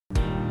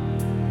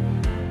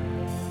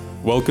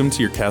Welcome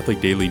to your Catholic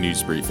Daily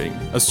News Briefing,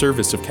 a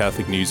service of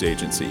Catholic News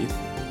Agency.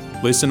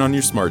 Listen on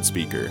your smart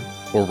speaker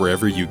or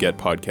wherever you get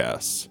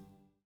podcasts.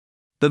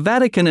 The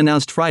Vatican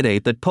announced Friday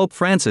that Pope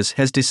Francis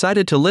has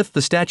decided to lift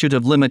the statute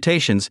of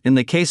limitations in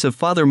the case of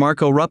Father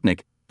Marco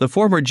Rupnik, the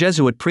former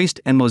Jesuit priest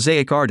and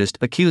mosaic artist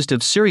accused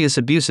of serious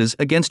abuses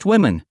against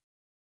women.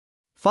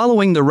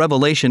 Following the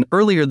revelation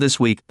earlier this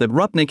week that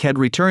Rupnik had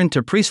returned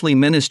to priestly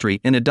ministry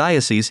in a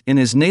diocese in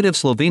his native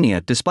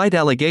Slovenia despite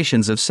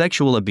allegations of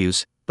sexual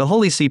abuse, the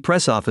Holy See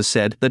press office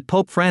said that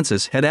Pope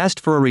Francis had asked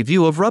for a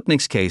review of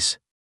Rupnik's case.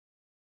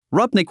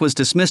 Rupnik was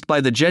dismissed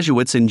by the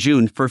Jesuits in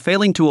June for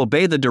failing to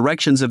obey the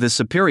directions of his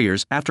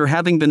superiors after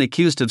having been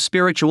accused of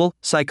spiritual,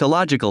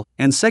 psychological,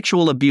 and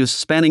sexual abuse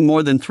spanning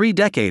more than 3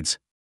 decades.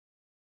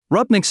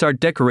 Rupnik's art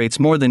decorates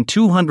more than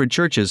 200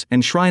 churches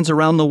and shrines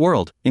around the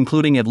world,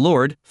 including at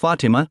Lourdes,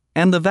 Fatima,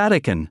 and the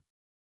Vatican.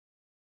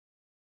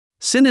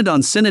 Synod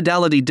on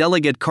Synodality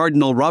delegate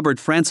Cardinal Robert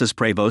Francis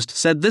Prevost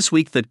said this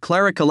week that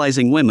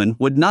clericalizing women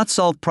would not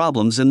solve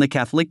problems in the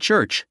Catholic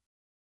Church.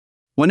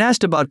 When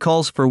asked about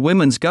calls for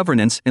women's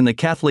governance in the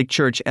Catholic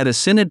Church at a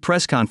Synod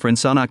press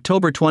conference on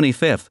October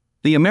 25,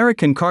 the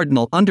American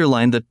cardinal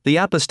underlined that the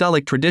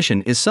apostolic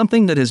tradition is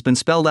something that has been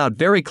spelled out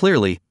very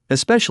clearly,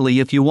 especially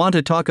if you want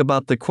to talk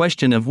about the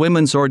question of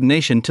women's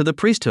ordination to the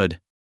priesthood.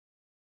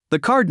 The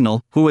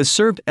cardinal, who has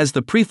served as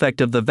the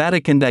prefect of the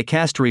Vatican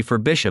Dicastery for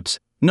Bishops,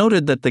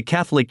 noted that the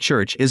Catholic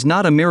Church is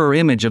not a mirror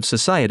image of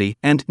society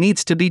and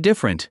needs to be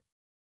different.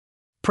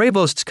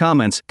 Prevost's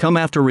comments come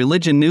after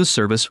Religion News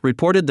Service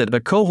reported that a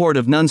cohort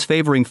of nuns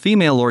favoring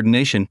female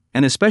ordination,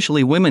 and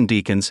especially women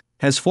deacons,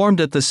 has formed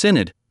at the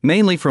Synod,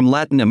 mainly from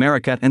Latin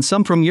America and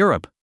some from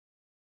Europe.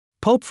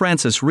 Pope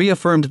Francis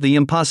reaffirmed the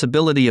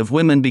impossibility of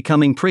women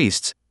becoming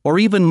priests, or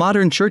even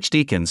modern church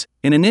deacons,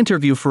 in an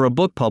interview for a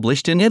book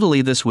published in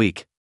Italy this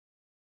week.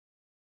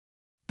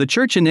 The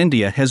Church in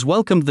India has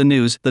welcomed the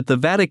news that the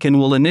Vatican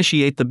will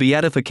initiate the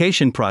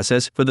beatification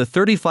process for the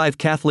 35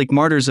 Catholic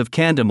martyrs of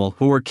Kandhamal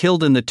who were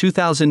killed in the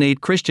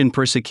 2008 Christian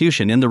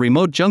persecution in the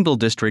remote jungle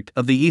district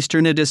of the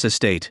eastern Odisha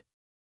state.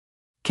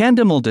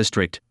 Kandhamal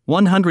district,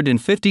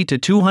 150 to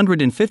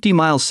 250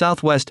 miles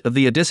southwest of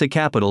the Odisha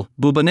capital,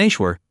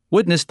 Bhubaneswar,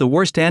 witnessed the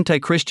worst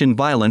anti-Christian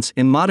violence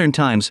in modern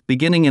times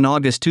beginning in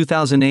August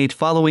 2008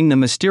 following the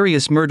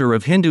mysterious murder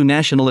of Hindu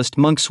nationalist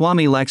monk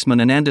Swami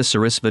Laxmanananda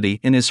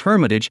Sarasvati in his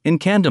hermitage in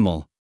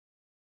Kandhamal.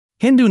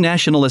 Hindu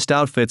nationalist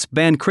outfits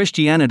banned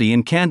Christianity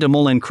in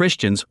Kandhamal and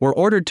Christians were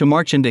ordered to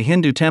march into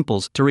Hindu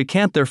temples to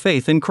recant their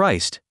faith in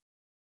Christ.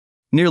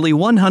 Nearly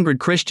 100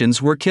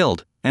 Christians were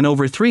killed, and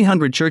over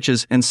 300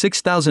 churches and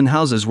 6,000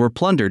 houses were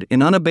plundered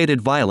in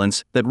unabated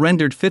violence that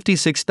rendered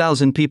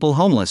 56,000 people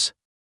homeless.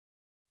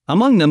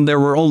 Among them there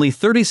were only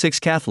 36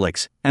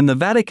 Catholics, and the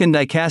Vatican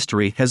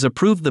Dicastery has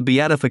approved the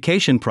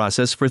beatification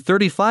process for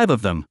 35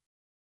 of them.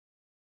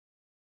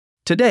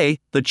 Today,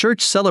 the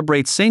Church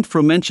celebrates Saint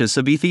Frumentius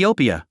of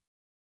Ethiopia.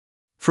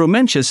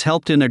 Frumentius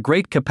helped in a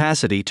great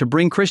capacity to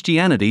bring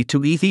Christianity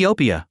to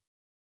Ethiopia.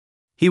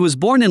 He was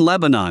born in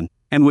Lebanon,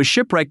 and was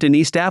shipwrecked in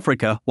East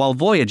Africa while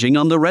voyaging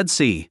on the Red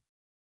Sea.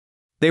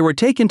 They were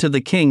taken to the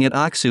king at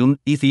Aksum,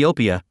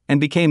 Ethiopia, and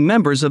became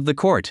members of the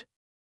court.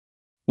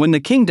 When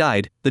the king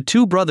died, the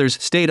 2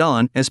 brothers stayed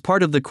on as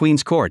part of the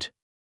queen's court.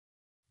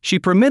 She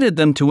permitted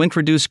them to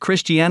introduce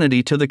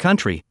Christianity to the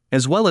country,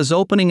 as well as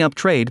opening up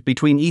trade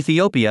between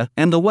Ethiopia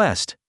and the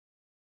West.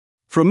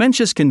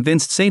 Frumentius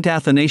convinced Saint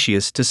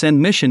Athanasius to send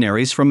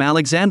missionaries from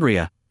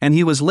Alexandria, and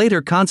he was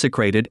later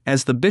consecrated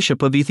as the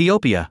Bishop of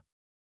Ethiopia.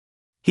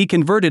 He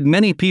converted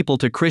many people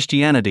to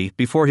Christianity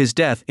before his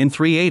death in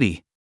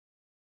 380.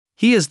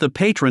 He is the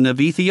patron of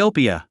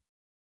Ethiopia.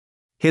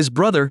 His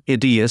brother,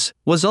 Idias,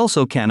 was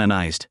also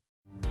canonized.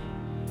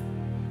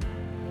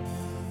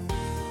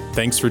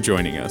 Thanks for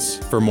joining us.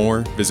 For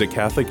more, visit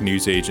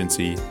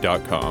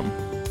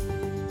CatholicNewsAgency.com.